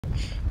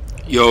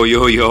Yo,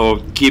 yo, yo,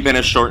 keeping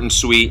it short and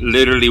sweet.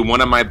 Literally one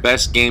of my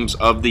best games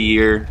of the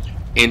year.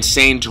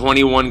 Insane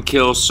 21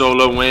 kill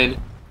solo win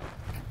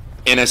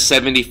in a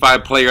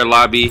 75 player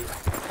lobby.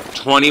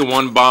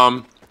 21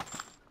 bomb.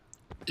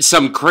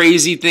 Some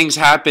crazy things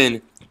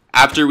happen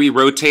after we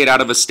rotate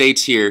out of a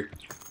states here.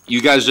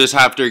 You guys just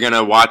have to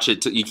gonna watch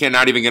it. You can't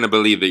not even gonna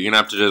believe it. You're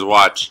gonna have to just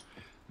watch.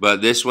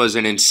 But this was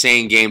an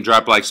insane game.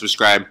 Drop like,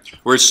 subscribe.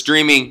 We're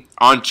streaming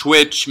on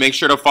Twitch. Make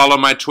sure to follow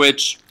my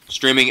Twitch.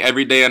 Streaming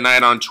every day and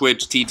night on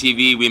Twitch,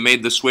 TTV. We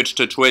made the switch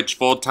to Twitch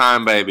full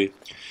time, baby.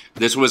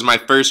 This was my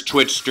first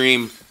Twitch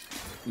stream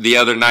the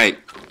other night.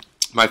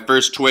 My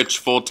first Twitch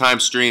full-time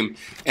stream,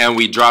 and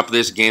we dropped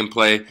this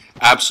gameplay.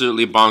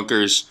 Absolutely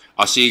bonkers.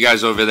 I'll see you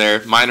guys over there.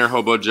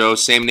 MinerHoboJo,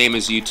 same name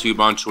as YouTube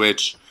on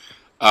Twitch.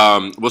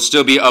 We'll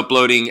still be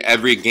uploading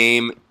every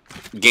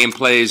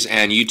gameplays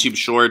and YouTube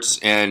shorts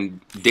and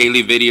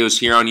daily videos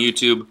here on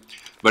YouTube.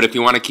 But if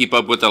you want to keep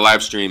up with the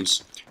live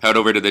streams, head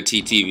over to the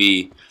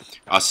TTV.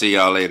 I'll see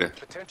y'all later.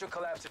 Potential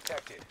collapse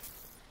detected.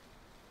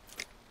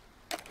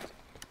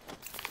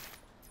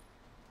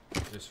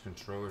 This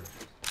controller.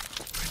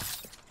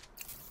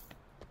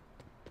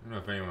 I don't know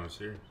if anyone was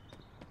here.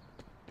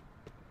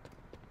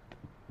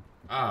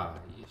 Ah,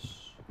 yes.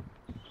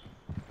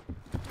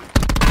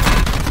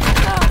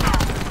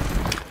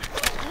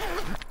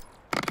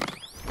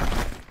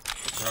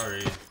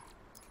 Sorry.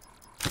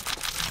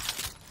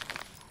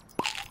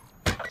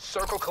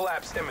 Circle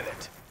collapse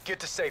imminent. Get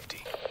to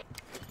safety.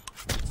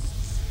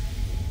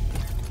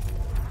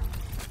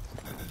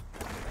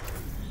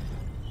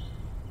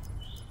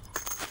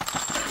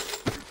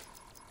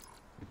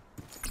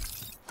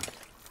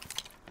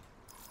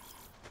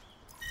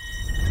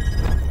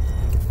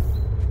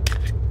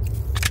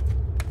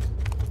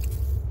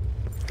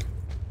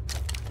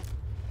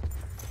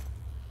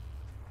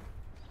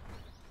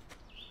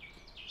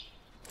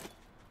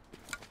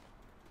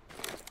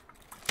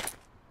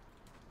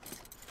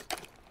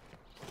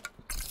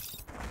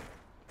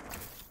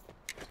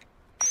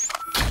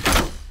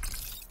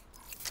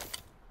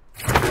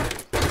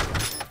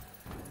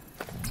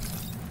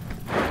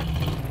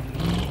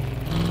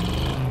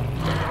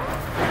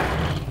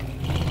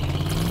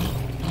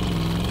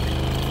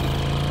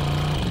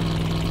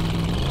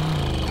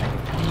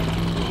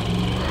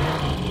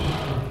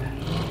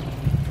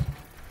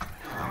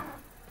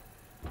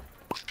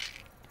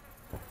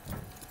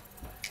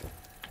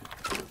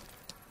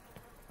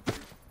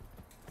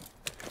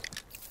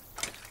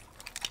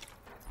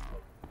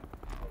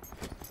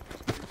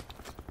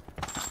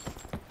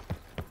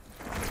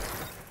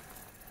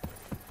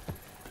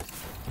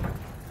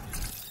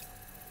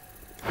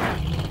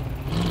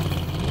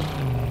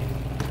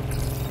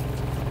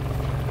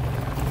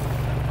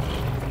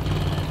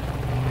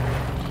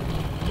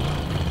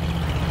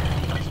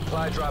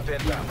 Supply drop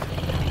inbound.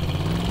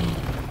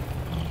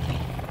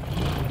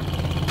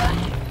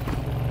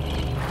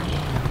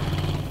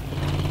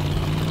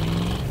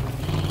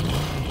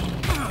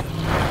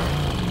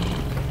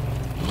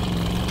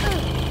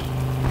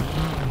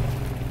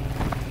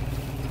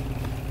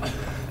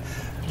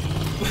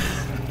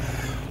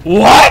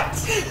 What?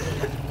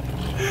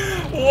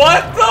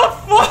 What the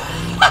fuck?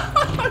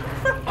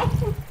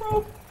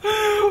 Bro.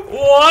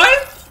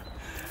 What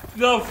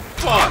the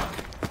fuck?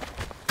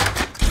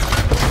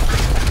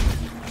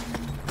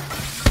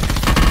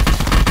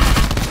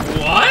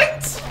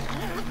 What?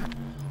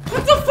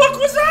 What the fuck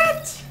was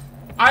that?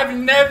 I've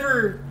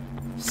never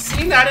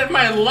seen that in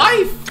my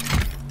life.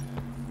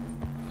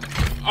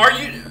 Are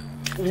you...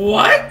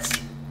 What?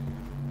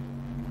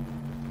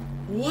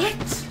 What?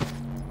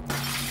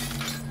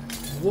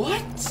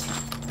 What?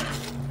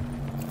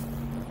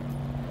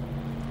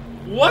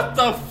 What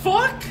the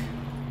fuck?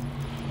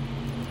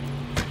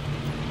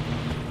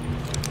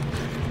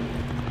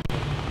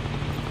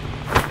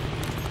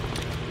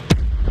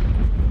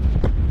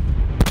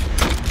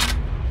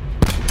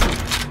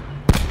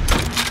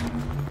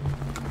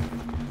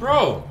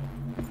 Bro,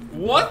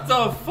 what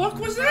the fuck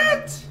was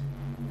that?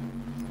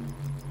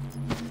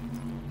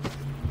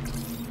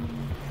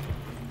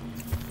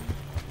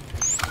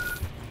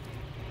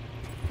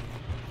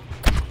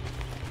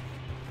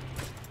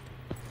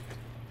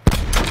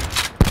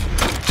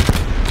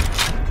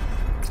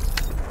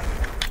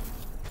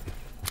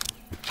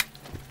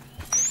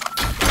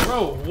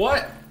 Bro,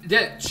 what?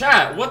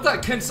 Chat, what the?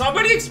 Can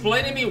somebody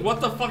explain to me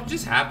what the fuck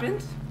just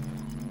happened?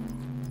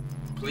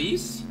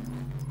 Please?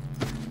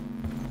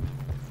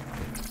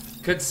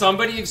 Could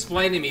somebody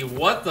explain to me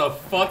what the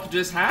fuck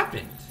just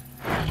happened?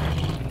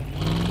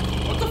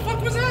 What the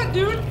fuck was that,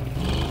 dude?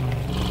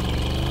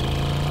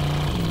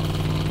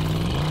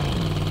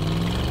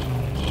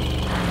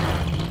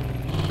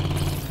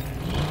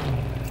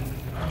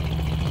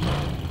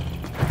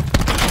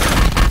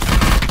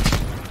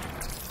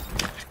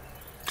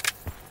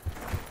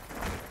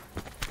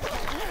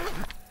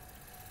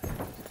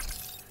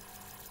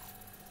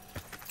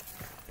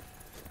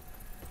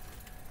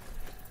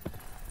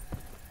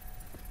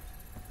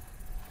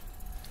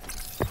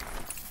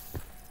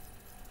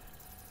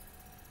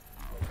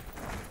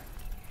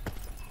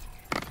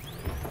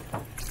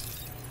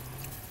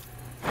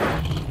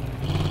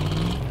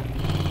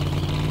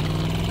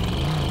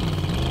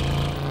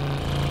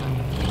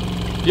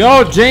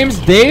 Yo, James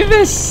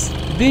Davis?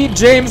 The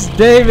James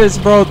Davis,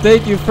 bro.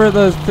 Thank you for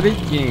the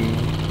freaking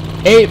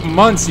 8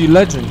 months, you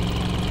legend.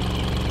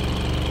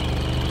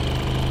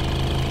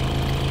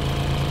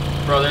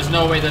 Bro, there's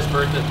no way this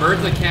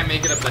Bertha can't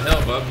make it up the hill,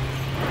 bub.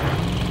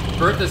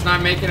 Bertha's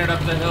not making it up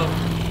the hill.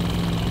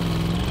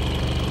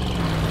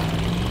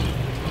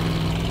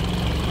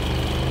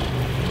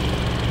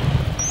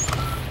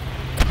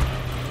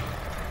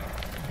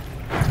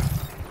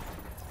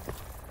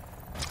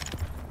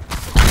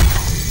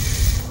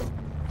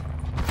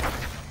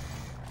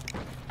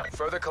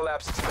 Further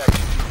collapse expected.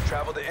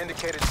 Travel to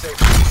indicated safe.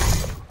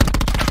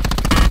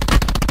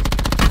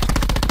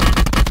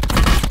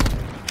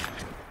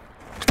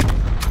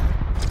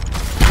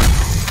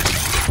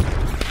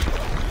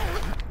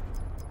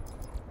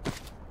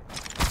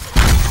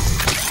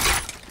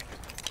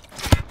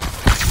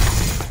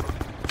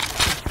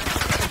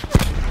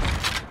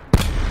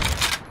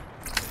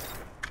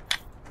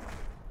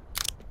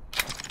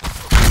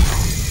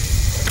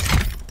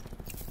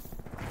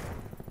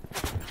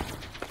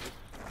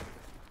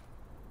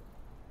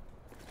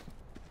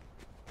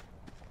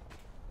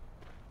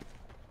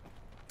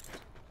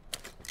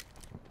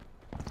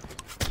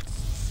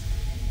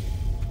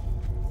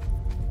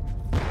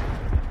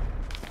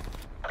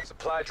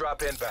 Supply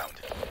drop inbound.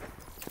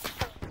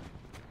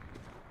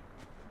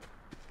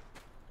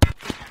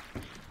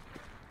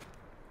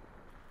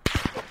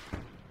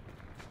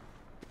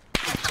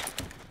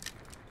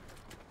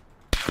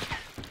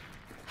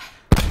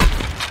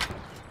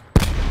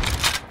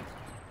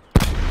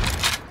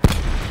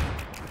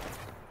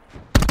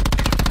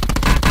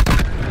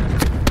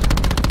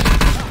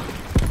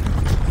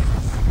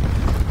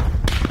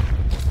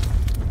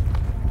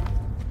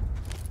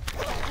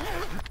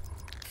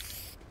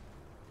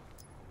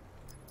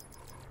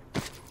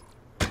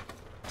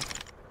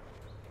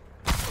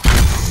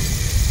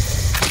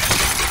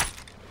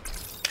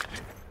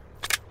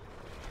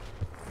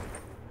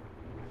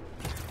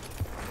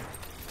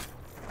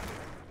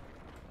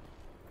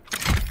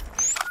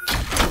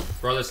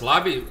 Bro, this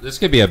lobby, this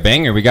could be a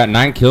banger. We got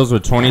 9 kills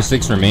with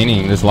 26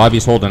 remaining. This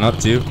lobby's holding up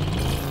too.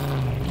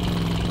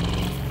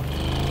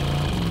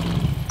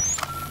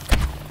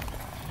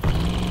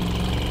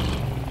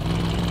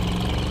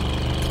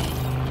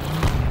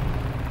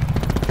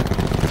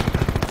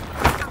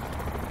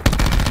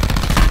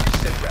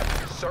 Sit rep.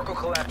 Circle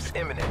collapse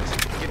imminent.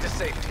 Get to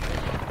safety.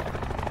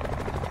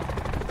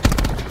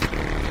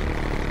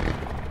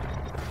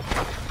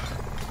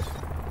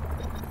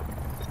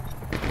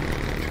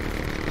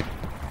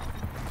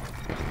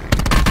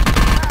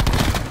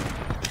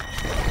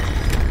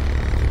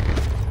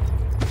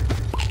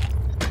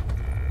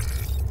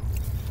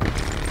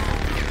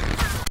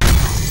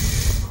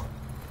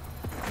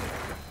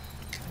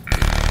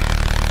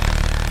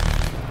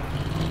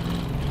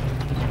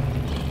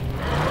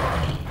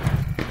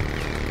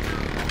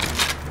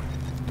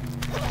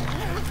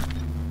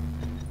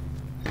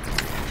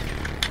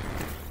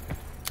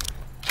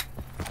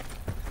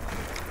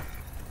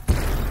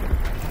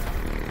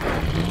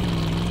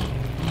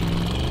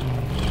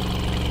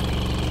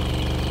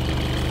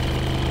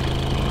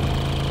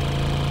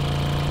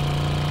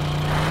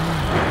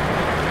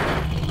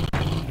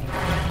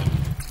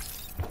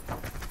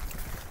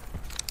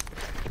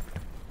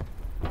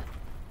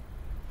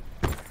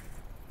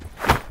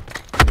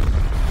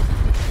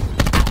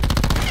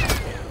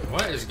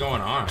 What is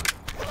going on?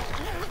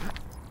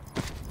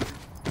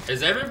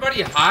 Is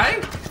everybody high?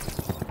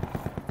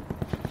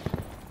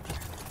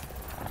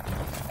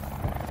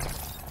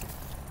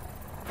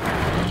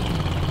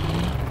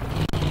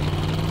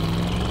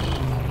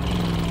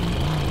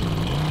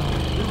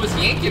 Who was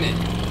yanking it?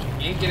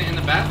 Yanking it in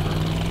the bathroom.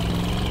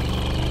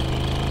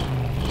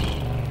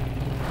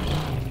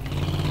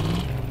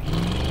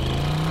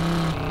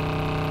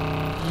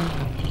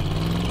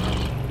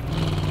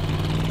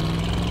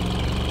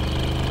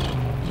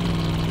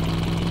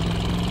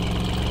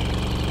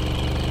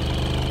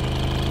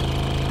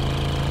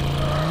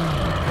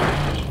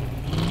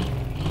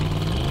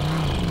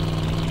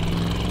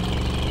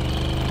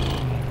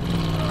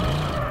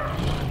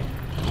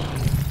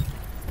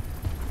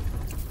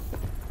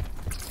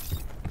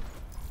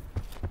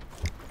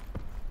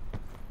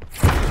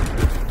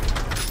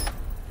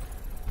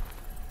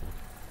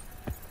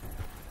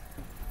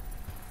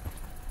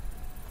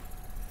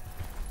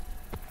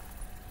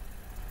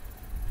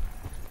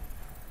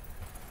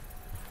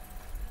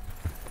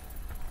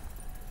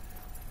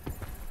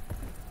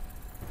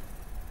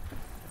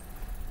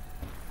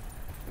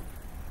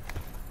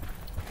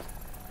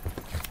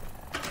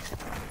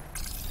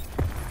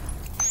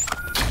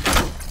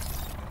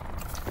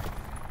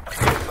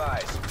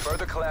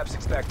 Further collapse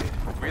expected.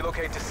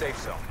 Relocate to safe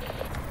zone.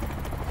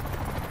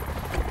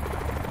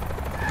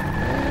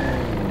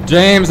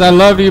 James, I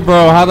love you,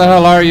 bro. How the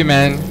hell are you,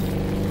 man?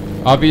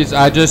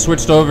 I just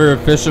switched over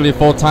officially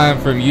full-time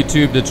from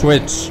YouTube to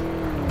Twitch.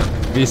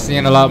 Be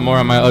seeing a lot more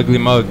on my ugly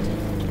mug.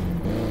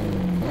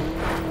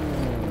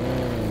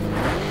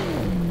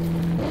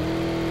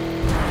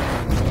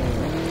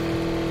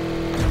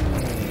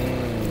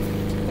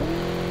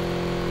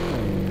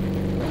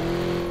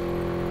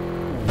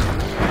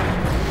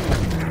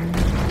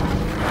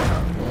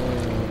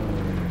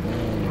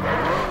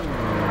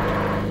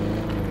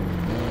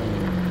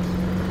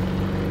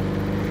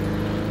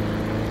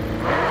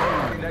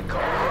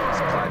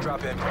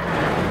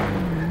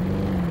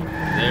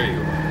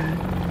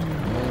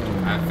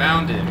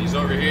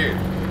 over here.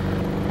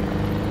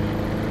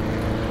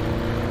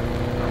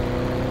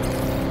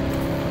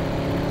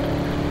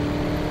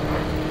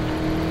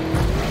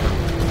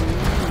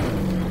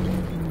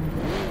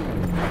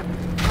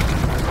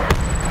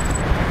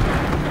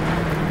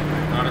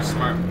 Not a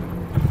smart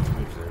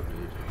move there,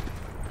 dude.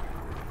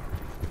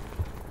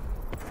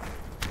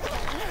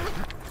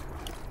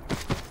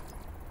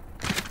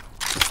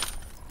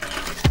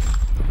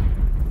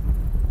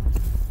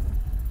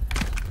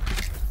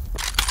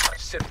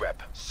 Sit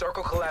rep.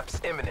 Circle collapse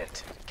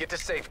imminent. Get to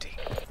safety.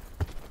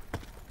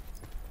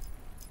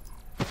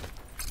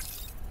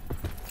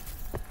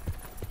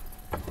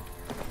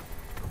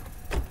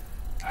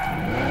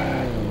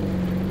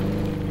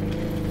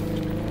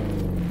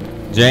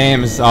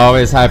 James,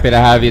 always happy to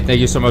have you. Thank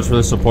you so much for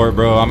the support,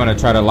 bro. I'm gonna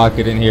try to lock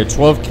it in here.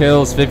 12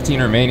 kills,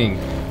 15 remaining.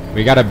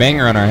 We got a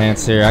banger on our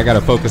hands here. I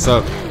gotta focus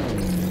up.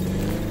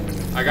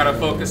 I gotta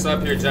focus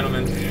up here,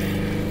 gentlemen.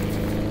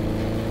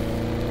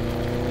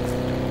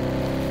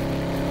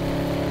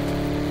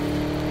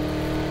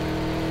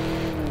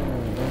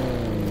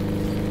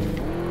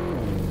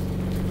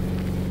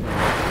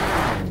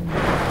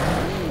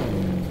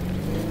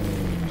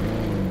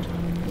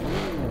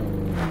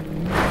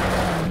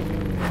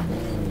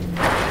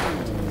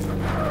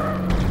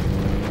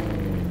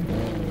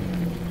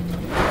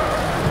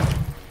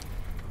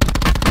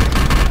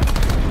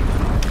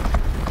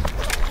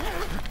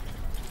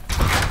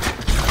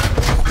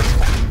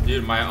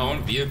 Dude, my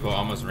own vehicle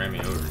almost ran me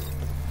over.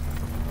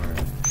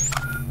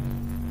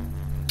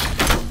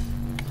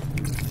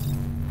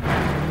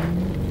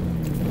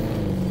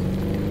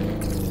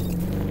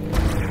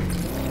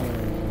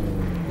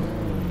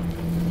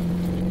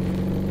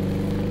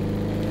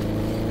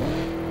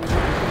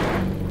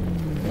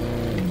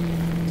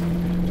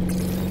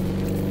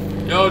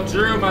 Yo,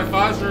 Drew, my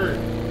father.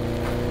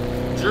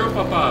 Drew,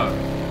 papa.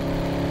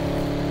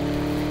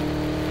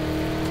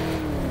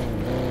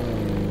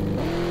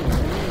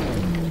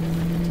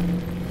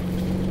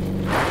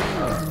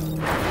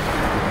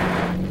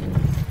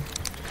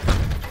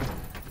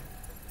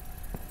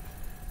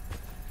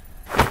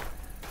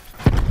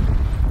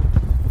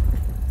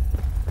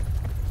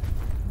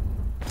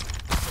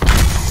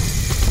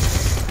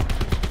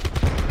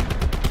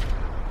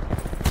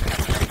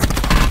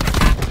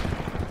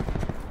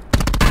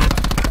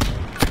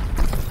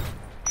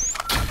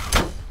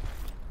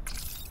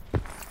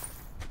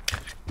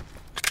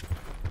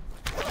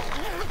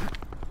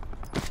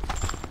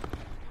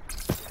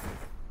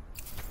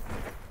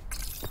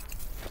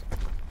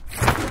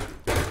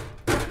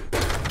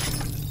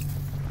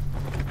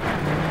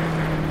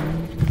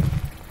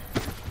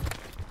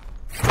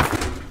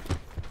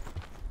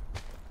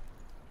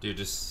 Dude,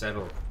 just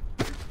settle.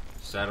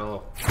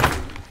 Settle.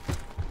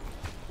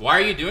 Why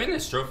are you doing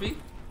this, Trophy?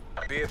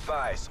 Be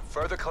advised.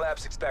 Further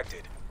collapse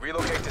expected.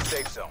 Relocate to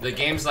safe zone. The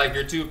game's like,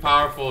 you're too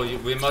powerful.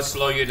 We must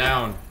slow you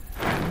down.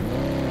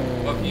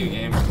 Fuck you,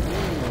 game.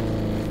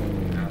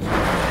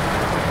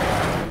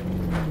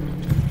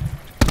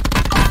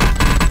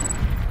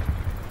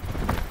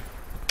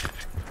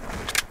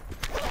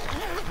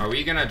 Are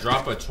we gonna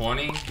drop a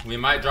 20? We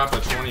might drop a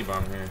 20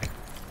 bomb here.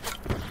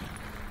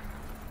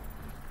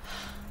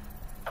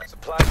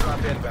 Supply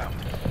drop inbound.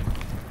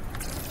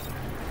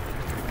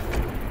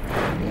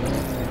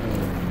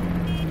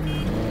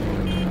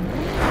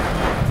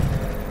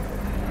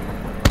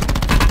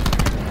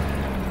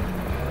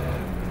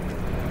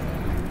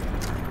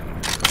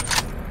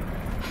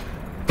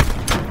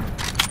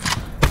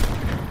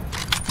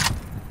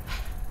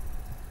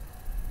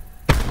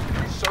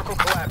 Circle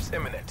collapse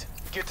imminent.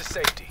 Get to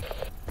safety.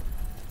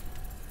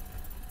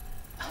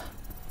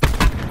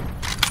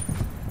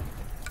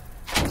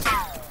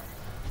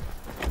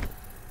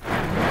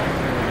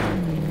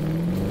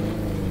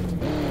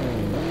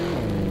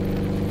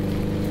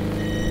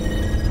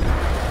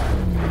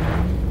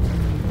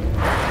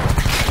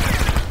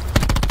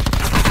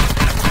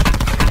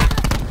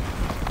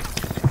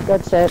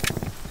 Good shit.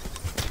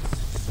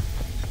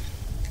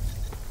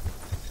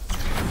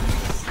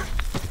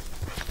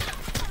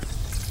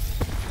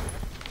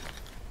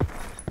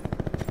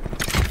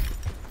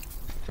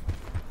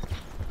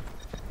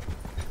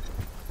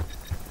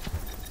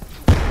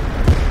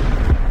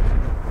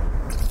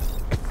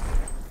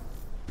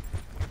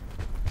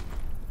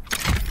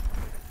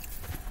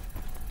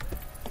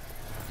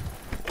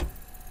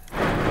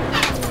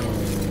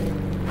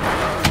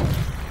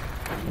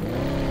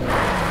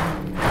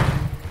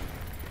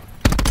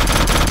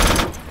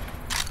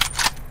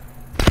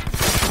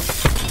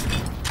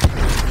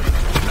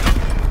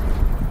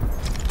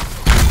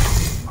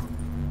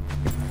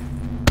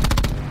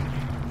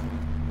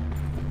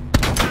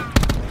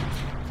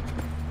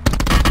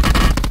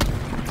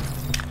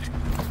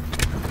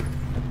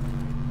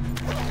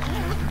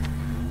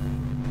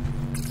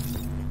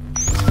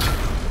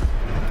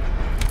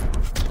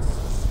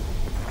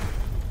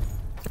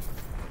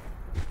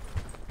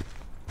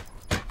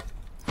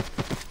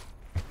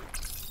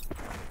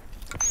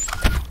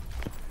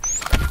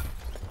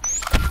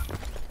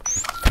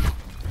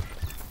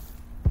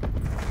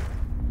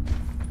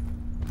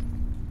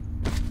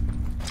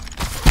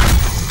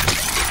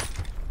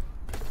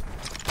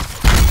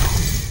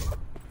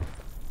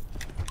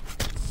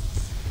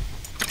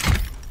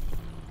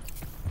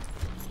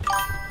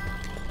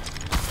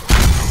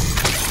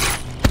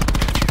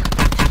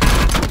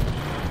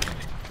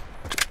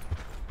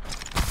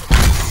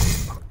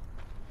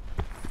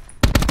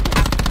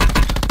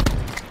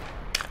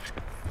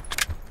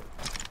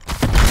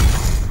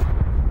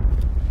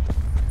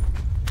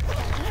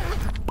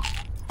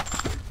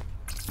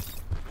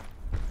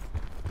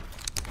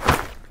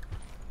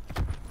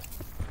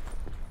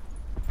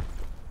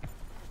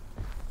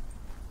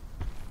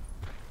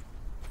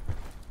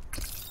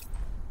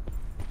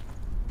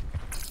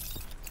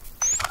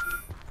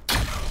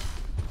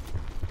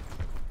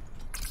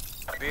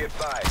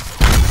 advised.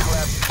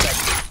 Collapse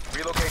detected.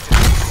 Relocate to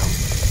safe zone.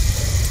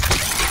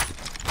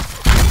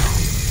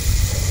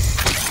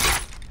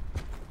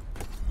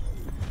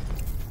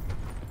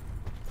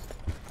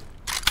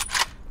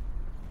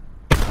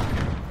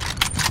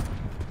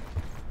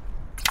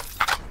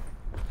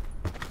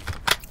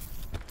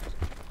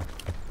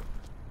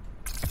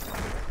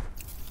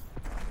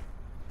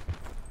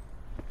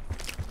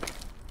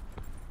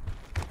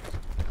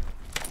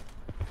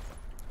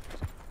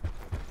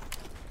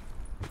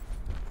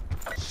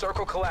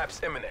 Circle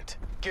collapse imminent.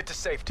 Get to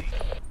safety.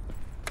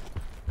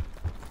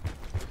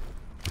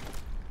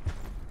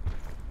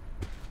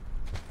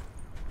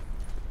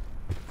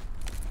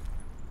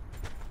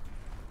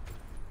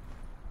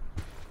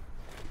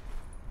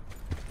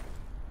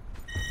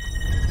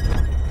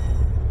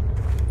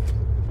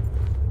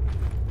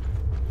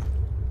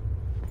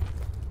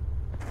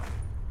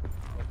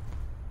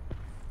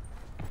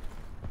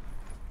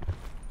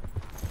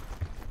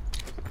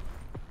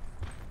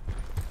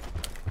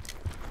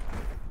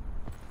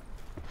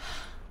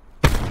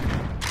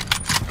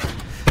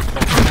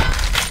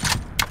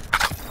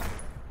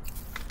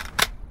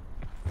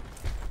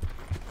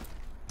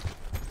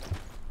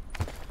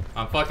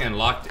 I'm fucking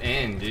locked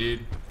in,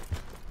 dude.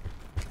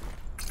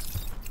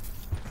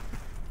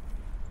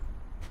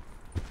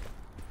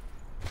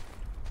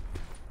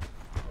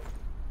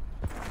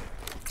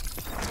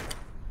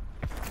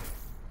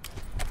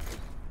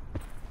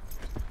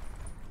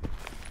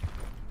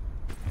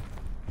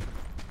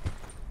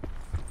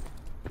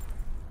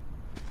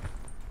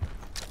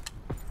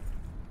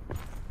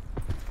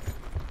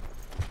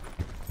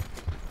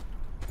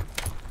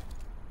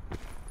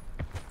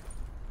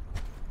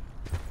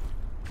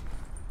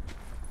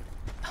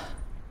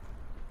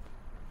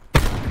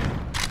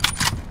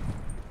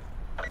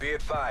 Be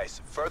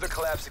advised, further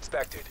collapse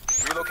expected.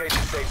 Relocate to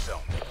safe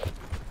zone.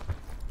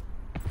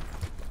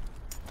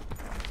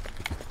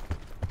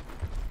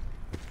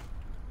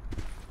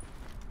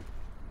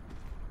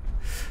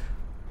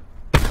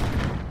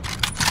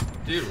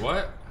 Dude,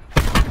 what?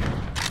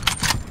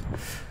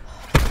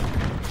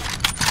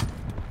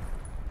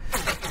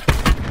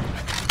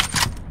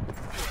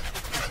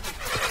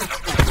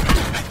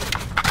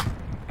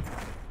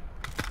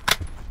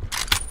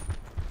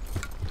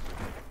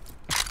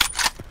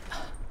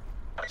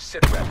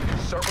 Sit rep.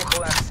 Circle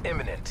collapse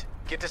imminent.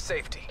 Get to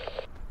safety.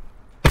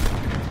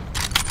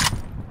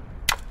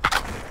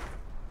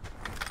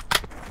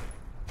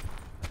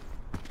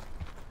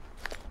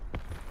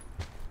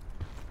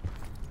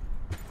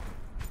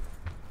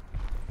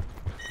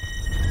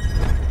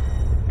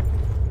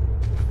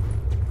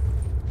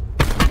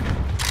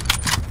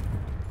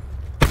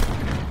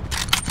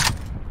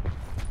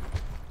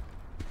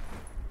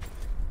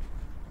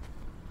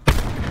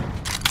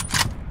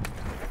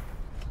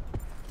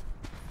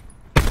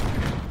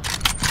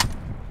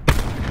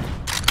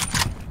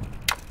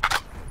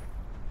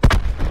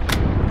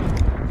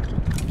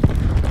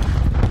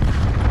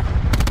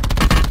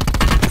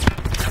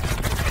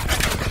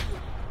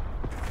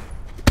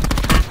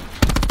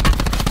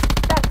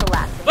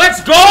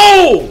 Let's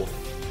go!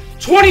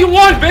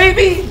 21,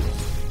 baby!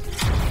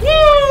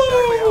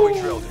 Exactly how we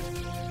Woo! drilled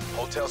it.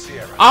 Hotel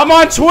Sierra. I'm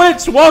on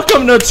Twitch.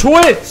 Welcome to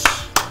Twitch.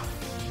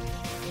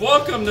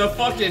 Welcome to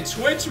fucking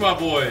Twitch, my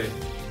boy.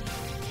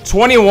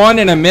 21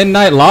 in a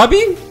midnight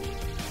lobby?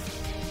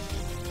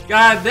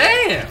 God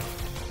damn.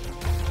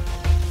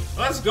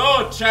 Let's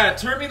go, chat.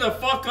 Turn me the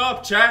fuck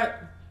up,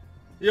 chat.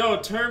 Yo,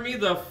 turn me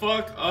the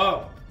fuck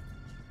up.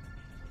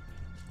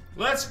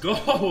 Let's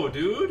go,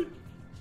 dude.